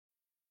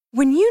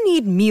When you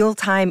need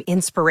mealtime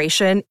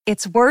inspiration,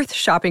 it's worth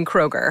shopping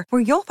Kroger,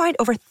 where you'll find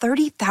over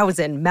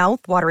 30,000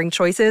 mouth-watering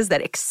choices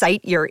that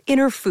excite your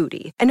inner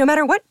foodie. And no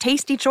matter what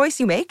tasty choice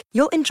you make,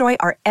 you'll enjoy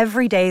our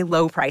everyday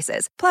low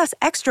prices, plus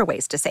extra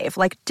ways to save,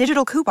 like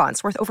digital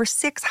coupons worth over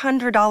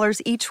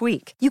 $600 each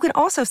week. You can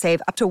also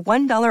save up to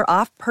 $1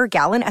 off per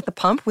gallon at the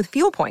pump with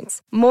fuel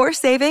points. More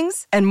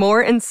savings and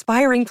more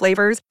inspiring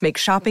flavors make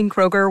shopping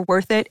Kroger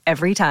worth it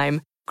every time.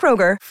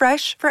 Kroger,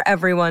 fresh for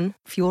everyone.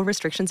 Fuel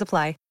restrictions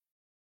apply.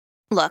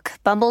 Look,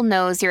 Bumble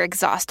knows you're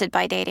exhausted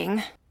by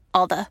dating.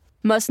 All the,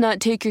 must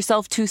not take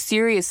yourself too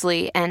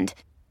seriously, and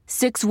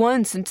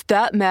 6'1" since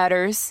that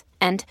matters,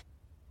 and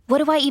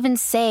what do I even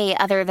say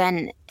other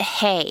than,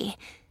 hey?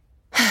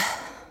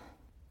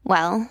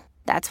 Well,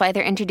 that's why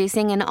they're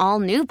introducing an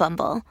all-new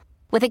Bumble,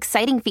 with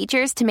exciting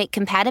features to make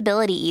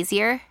compatibility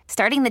easier,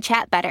 starting the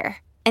chat better,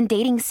 and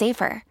dating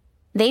safer.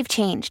 They've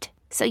changed,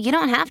 so you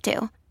don't have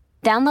to.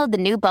 Download the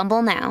new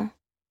Bumble now.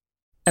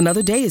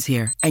 Another day is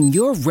here, and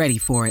you're ready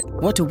for it.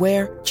 What to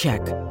wear? Check.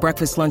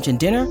 Breakfast, lunch, and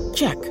dinner?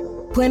 Check.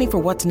 Planning for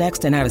what's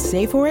next and how to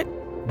save for it?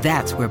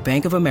 That's where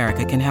Bank of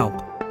America can help.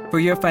 For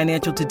your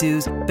financial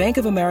to-dos, Bank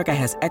of America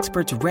has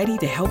experts ready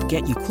to help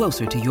get you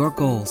closer to your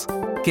goals.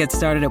 Get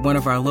started at one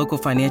of our local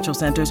financial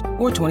centers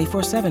or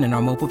 24/7 in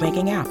our mobile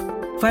banking app.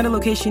 Find a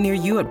location near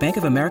you at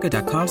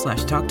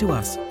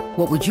bankofamerica.com/talktous.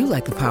 What would you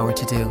like the power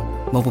to do?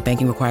 Mobile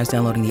banking requires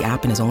downloading the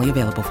app and is only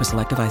available for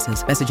select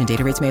devices. Message and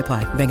data rates may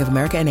apply. Bank of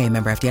America N.A.,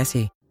 member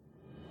FDIC.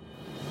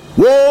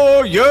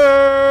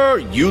 Warrior!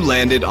 You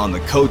landed on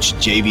the Coach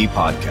JV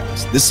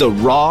podcast. This is a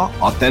raw,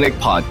 authentic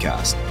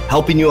podcast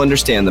helping you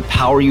understand the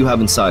power you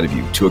have inside of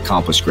you to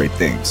accomplish great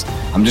things.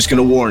 I'm just going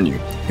to warn you,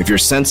 if you're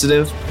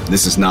sensitive,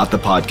 this is not the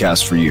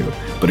podcast for you.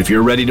 But if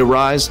you're ready to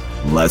rise,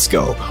 let's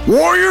go.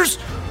 Warriors,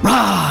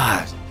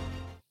 rise!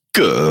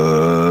 Good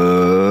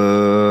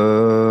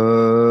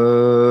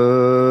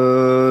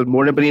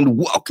morning, everybody, and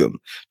welcome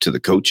to the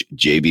Coach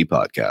JV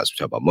podcast. We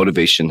talk about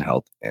motivation,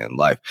 health, and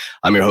life.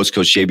 I'm your host,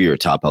 Coach JV, your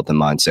top health and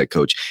mindset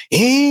coach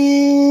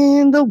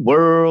in the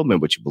world. Man,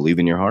 what you believe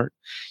in your heart,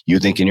 you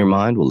think in your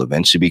mind will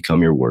eventually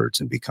become your words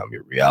and become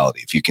your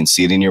reality. If you can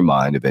see it in your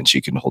mind, eventually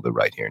you can hold it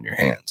right here in your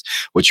hands.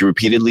 What you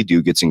repeatedly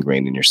do gets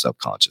ingrained in your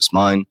subconscious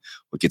mind.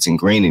 What gets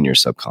ingrained in your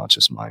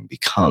subconscious mind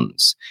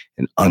becomes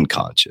an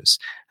unconscious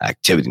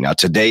activity. Now,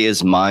 today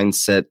is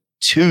Mindset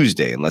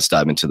Tuesday, and let's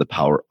dive into the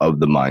power of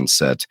the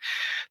mindset,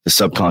 the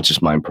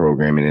subconscious mind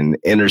programming, and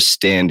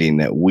understanding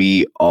that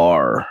we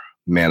are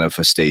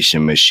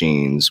manifestation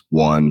machines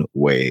one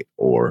way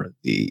or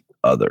the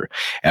other.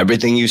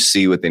 Everything you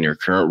see within your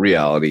current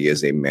reality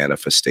is a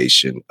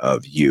manifestation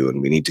of you.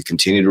 And we need to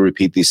continue to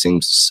repeat these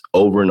things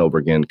over and over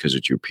again, because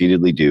what you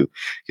repeatedly do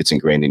gets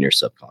ingrained in your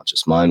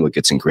subconscious mind. What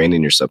gets ingrained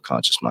in your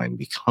subconscious mind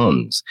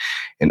becomes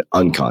an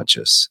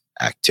unconscious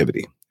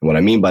activity. And what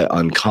I mean by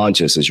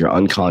unconscious is you're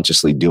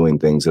unconsciously doing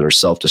things that are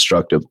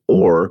self-destructive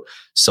or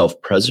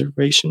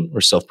self-preservation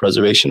or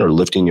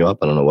lifting you up.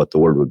 I don't know what the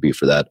word would be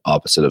for that.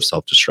 Opposite of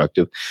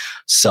self-destructive.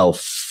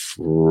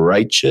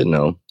 Self-righteous.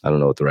 No, I don't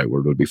know what the right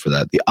word would be for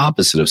that. The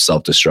opposite of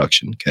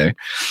self-destruction. Okay.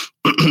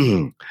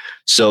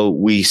 So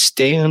we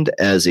stand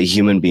as a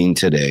human being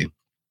today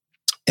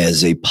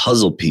as a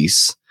puzzle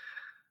piece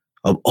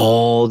of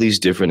all these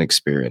different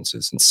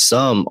experiences. And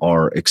some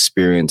are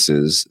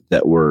experiences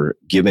that were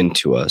given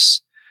to us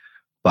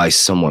by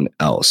someone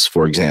else.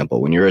 For example,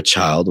 when you're a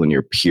child, when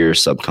you're pure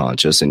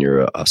subconscious and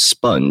you're a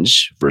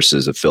sponge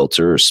versus a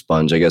filter or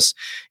sponge, I guess,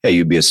 yeah,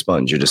 you'd be a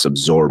sponge. You're just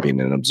absorbing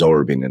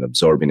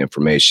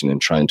information and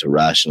trying to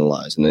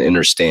rationalize and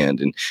understand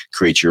and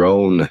create your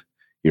own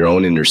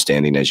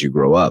understanding as you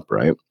grow up,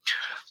 right?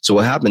 So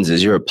what happens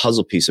is you're a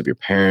puzzle piece of your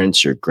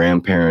parents, your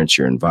grandparents,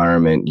 your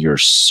environment, your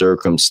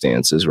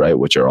circumstances, right?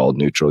 Which are all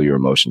neutral. Your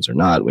emotions are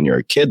not. When you're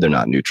a kid, they're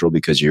not neutral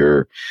because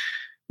you're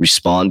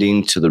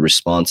responding to the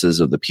responses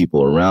of the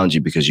people around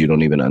you because you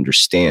don't even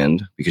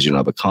understand, because you don't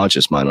have a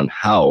conscious mind on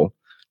how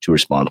to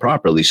respond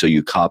properly. So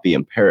you copy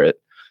and parrot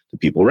the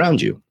people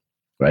around you,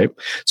 right?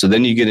 So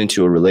then you get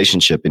into a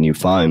relationship and you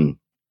find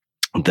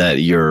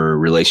that your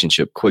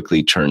relationship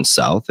quickly turns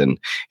south and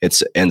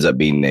it ends up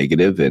being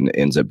negative and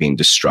ends up being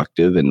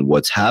destructive. And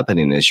what's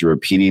happening is you're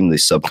repeating the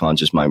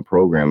subconscious mind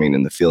programming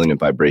and the feeling and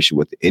vibration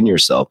within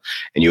yourself,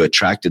 and you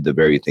attracted the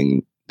very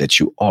thing that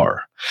you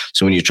are.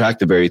 So when you attract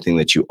the very thing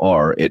that you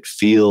are, it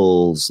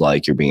feels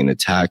like you're being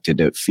attacked,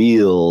 and it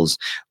feels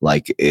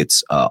like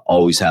it's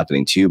always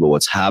happening to you. But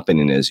what's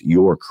happening is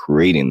you're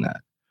creating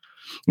that.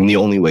 And the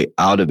only way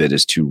out of it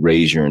is to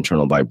raise your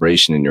internal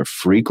vibration and your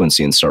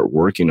frequency and start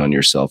working on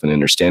yourself and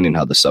understanding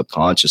how the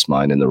subconscious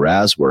mind and the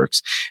RAS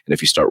works. And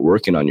if you start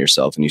working on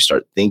yourself and you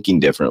start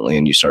thinking differently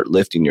and you start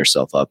lifting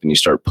yourself up and you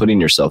start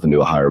putting yourself into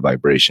a higher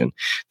vibration,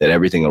 that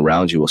everything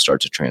around you will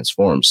start to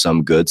transform.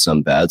 Some good,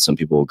 some bad. Some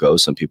people will go,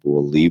 some people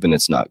will leave, and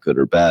it's not good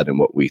or bad. And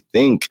what we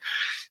think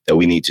that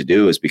we need to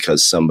do is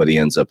because somebody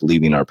ends up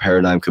leaving our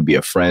paradigm, could be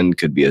a friend,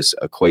 could be an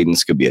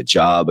acquaintance, could be a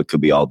job, it could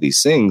be all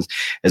these things,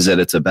 is that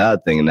it's a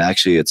bad thing. And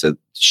actually it's a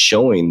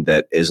showing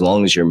that as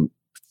long as you're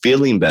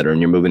feeling better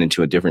and you're moving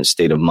into a different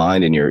state of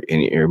mind and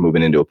you're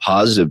moving into a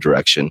positive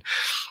direction.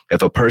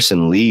 If a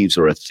person leaves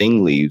or a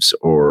thing leaves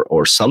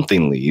or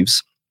something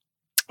leaves,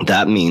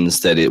 that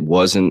means that it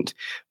wasn't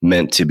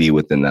meant to be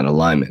within that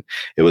alignment.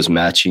 It was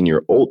matching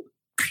your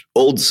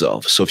old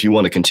self. So if you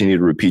want to continue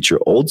to repeat your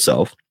old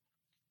self,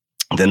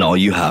 then all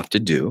you have to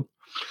do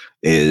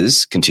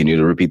is continue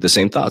to repeat the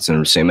same thoughts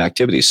and the same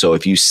activities. So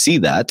if you see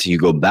that, you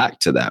go back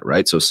to that,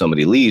 right? So if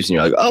somebody leaves and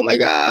you're like, oh my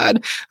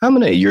God,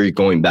 you're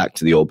going back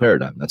to the old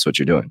paradigm. That's what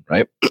you're doing,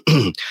 right?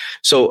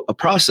 So a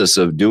process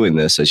of doing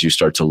this as you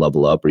start to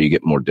level up or you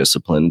get more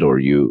disciplined or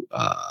you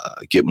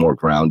get more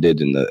grounded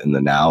in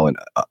the now and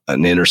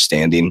an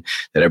understanding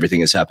that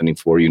everything is happening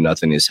for you,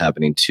 nothing is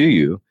happening to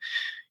you.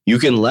 You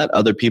can let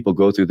other people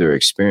go through their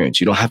experience.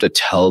 You don't have to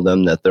tell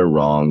them that they're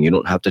wrong. You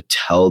don't have to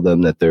tell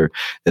them that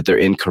they're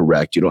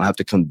incorrect. You don't have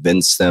to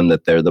convince them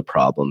that they're the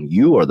problem.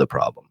 You are the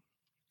problem,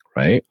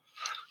 right?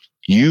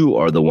 You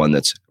are the one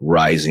that's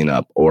rising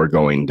up or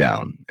going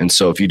down. And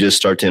so if you just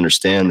start to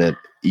understand that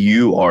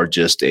you're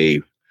just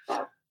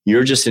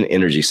an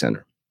energy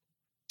center.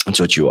 That's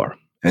what you are.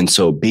 And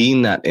so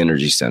being that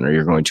energy center,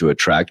 you're going to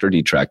attract or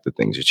detract the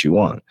things that you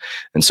want.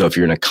 And so if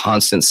you're in a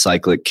constant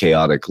cyclic,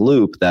 chaotic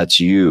loop, that's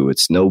you.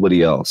 It's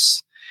nobody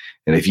else.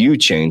 And if you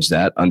change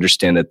that,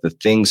 understand that the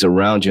things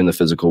around you in the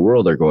physical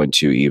world are going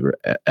to either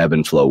ebb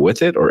and flow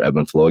with it or ebb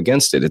and flow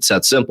against it. It's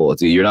that simple.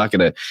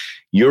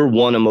 You're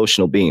one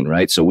emotional being,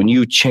 right? So when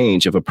you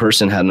change, if a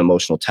person had an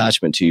emotional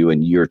attachment to you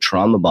and your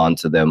trauma bond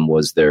to them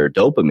was their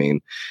dopamine,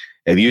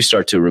 if you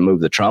start to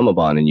remove the trauma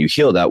bond and you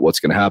heal that, what's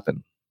going to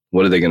happen?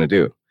 What are they going to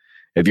do?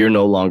 If you're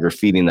no longer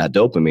feeding that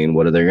dopamine,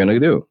 what are they going to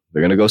do?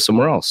 They're going to go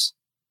somewhere else.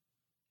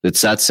 It's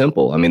that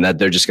simple. I mean, that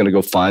they're just going to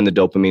go find the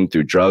dopamine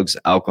through drugs,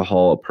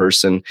 alcohol, a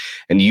person,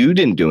 and you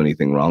didn't do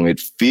anything wrong. It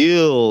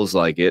feels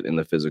like it in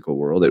the physical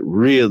world. It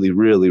really,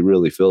 really,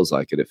 really feels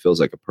like it. It feels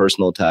like a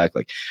personal attack,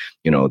 like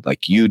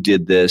you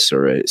did this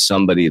or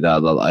somebody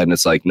that, and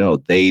it's like, no,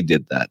 they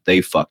did that.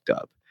 They fucked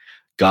up.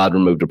 God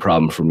removed a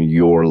problem from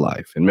your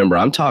life. And remember,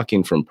 I'm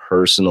talking from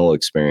personal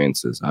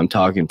experiences. I'm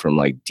talking from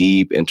like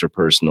deep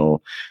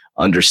interpersonal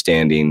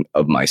understanding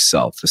of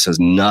myself. This has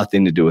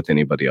nothing to do with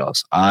anybody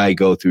else. I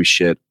go through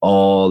shit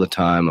all the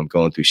time. I'm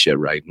going through shit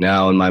right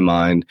now in my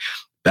mind,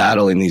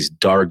 battling these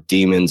dark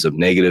demons of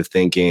negative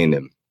thinking.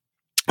 And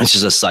it's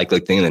just a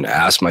cyclic thing. And then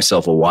ask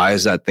myself, well, why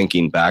is that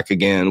thinking back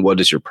again? What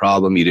is your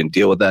problem? You didn't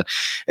deal with that.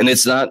 And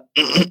it's not,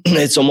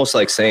 it's almost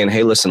like saying,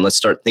 hey, listen, let's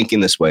start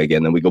thinking this way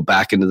again. Then we go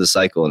back into the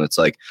cycle. And it's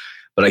like,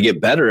 but I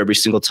get better every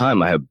single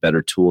time. I have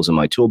better tools in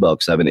my tool belt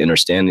because I have an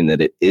understanding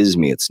that it is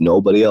me. It's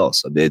nobody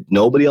else.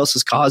 Nobody else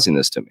is causing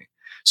this to me.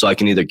 So I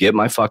can either get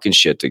my fucking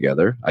shit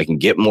together. I can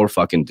get more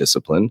fucking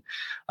discipline.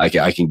 I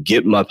can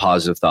get my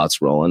positive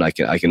thoughts rolling. I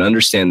can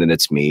understand that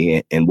it's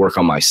me and work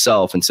on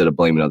myself instead of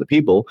blaming other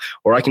people.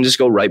 Or I can just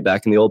go right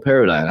back in the old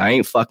paradigm. I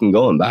ain't fucking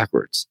going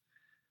backwards.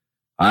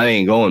 I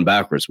ain't going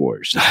backwards,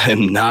 warriors.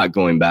 I'm not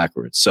going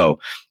backwards. So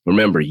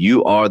remember,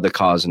 you are the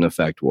cause and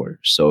effect warrior.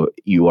 So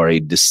you are a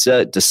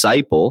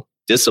disciple,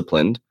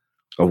 disciplined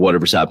of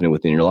whatever's happening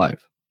within your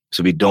life.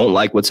 So if you don't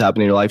like what's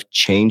happening in your life,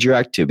 change your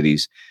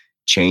activities,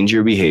 change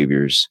your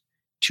behaviors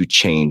to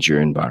change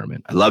your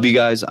environment. I love you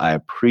guys. I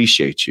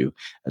appreciate you.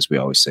 As we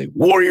always say,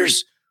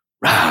 warriors,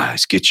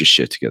 rise, get your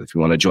shit together. If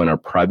you want to join our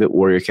private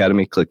Warrior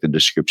Academy, click the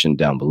description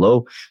down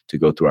below to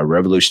go through our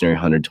revolutionary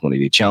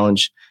 120-day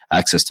challenge,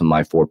 access to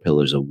my 4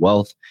 pillars of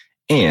wealth,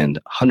 and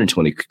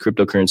 120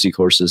 cryptocurrency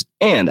courses,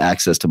 and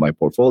access to my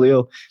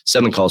portfolio,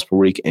 7 calls per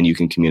week, and you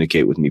can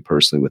communicate with me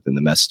personally within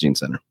the messaging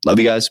center. Love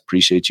you guys.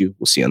 Appreciate you.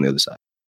 We'll see you on the other side.